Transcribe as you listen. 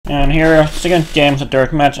And here, second game, the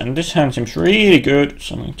third match, and this hand seems really good,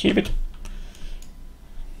 so I'm gonna keep it.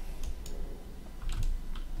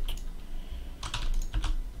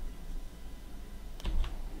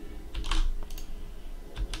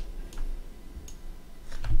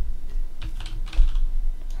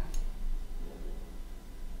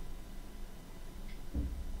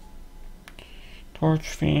 Torch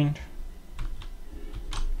Fiend.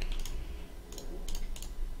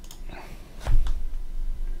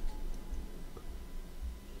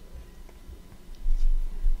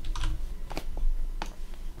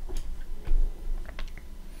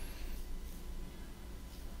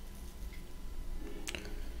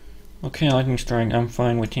 Okay, Lightning Strike, I'm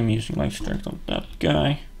fine with him using Lightning Strike on that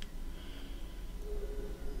guy.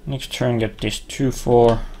 Next turn, get this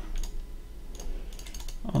 2/4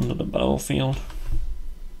 onto the battlefield.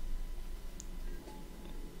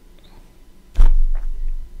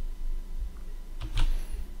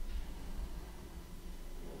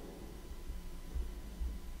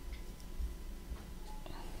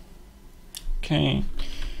 Okay,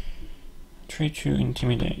 3/2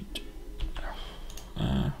 Intimidate.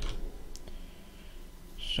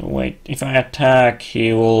 So wait, if I attack,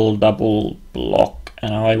 he will double block,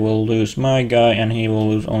 and I will lose my guy, and he will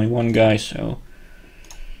lose only one guy, so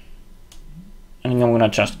I think I'm gonna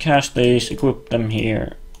just cast these, equip them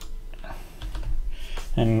here.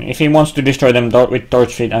 And if he wants to destroy them with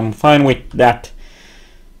Torch Fiend, I'm fine with that,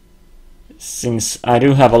 since I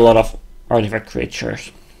do have a lot of artifact creatures,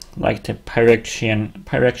 like the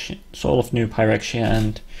Pyrexia, Soul of New Pyrexia,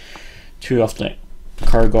 and 2 of the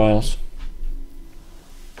gargoyles.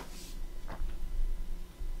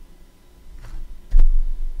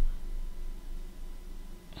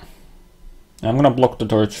 I'm gonna block the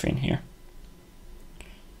Torch Fiend here.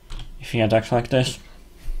 If he attacks like this.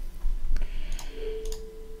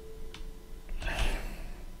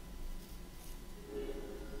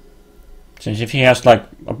 Since if he has like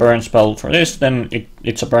a burn spell for this, then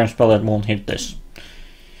it's a burn spell that won't hit this.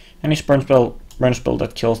 Any burn spell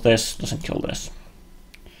that kills this doesn't kill this.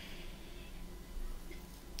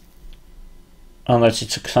 Unless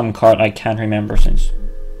it's some card I can't remember since...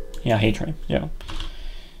 Yeah, Hatred, yeah.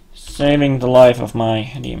 Saving the life of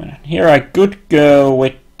my demon. Here I could go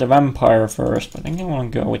with the vampire first, but I think I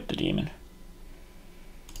want to go with the demon.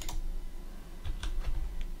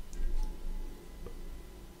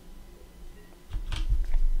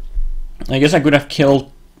 I guess I could have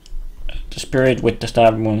killed the spirit with the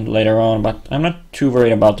stab wound later on, but I'm not too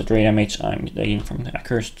worried about the 3 damage I'm taking from the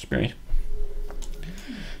accursed spirit,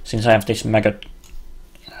 since I have this maggot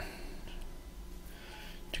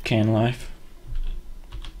to gain life.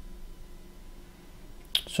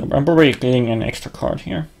 So I'm probably getting an extra card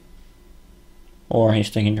here. Or he's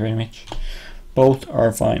taking 3 damage. Both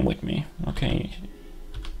are fine with me. Okay.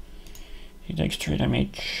 He takes 3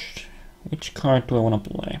 damage. Which card do I want to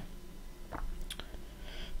play?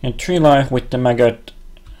 And 3 life with the maggot.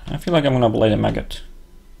 I feel like I'm gonna play the maggot,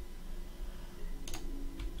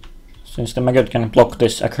 since the maggot can block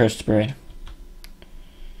this accursed spirit.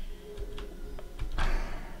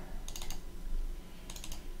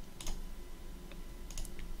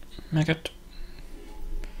 Maggot.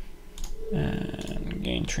 And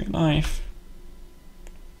gain 3 life.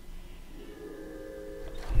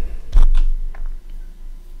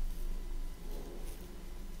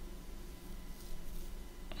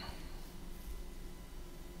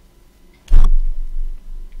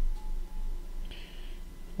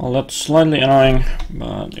 Well, that's slightly annoying,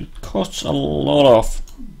 but it costs a lot of...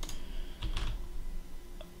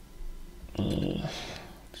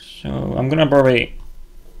 so I'm gonna probably...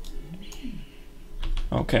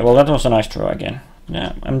 Okay, well that was a nice draw again.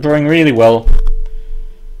 Yeah, I'm drawing really well.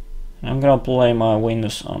 I'm gonna play my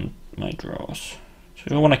wins on my draws.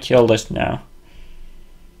 So I want to kill this now.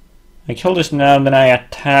 I kill this now, then I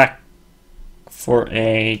attack for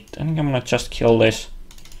 8. I think I'm gonna just kill this.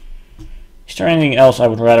 Is there anything else I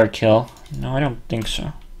would rather kill? No, I don't think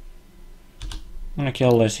so. I'm gonna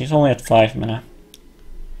kill this. He's only at 5 mana.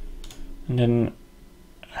 And then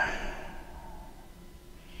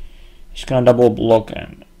he's gonna double block,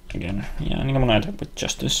 and again, yeah, I think I'm gonna attack with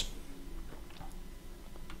Justice.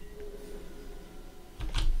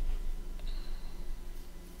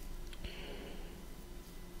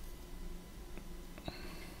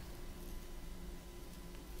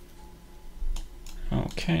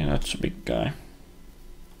 Okay, that's a big guy.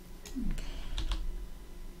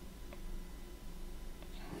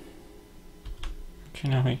 Okay,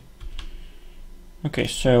 now he... Okay,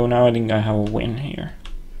 so now I think I have a win here.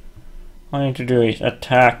 All I need to do is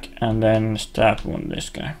attack and then stab wound this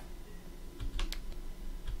guy.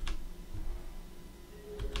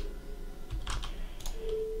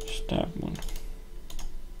 that one.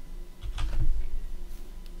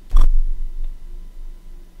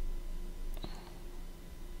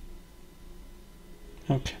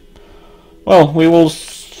 Okay. Well, we will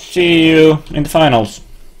see you in the finals.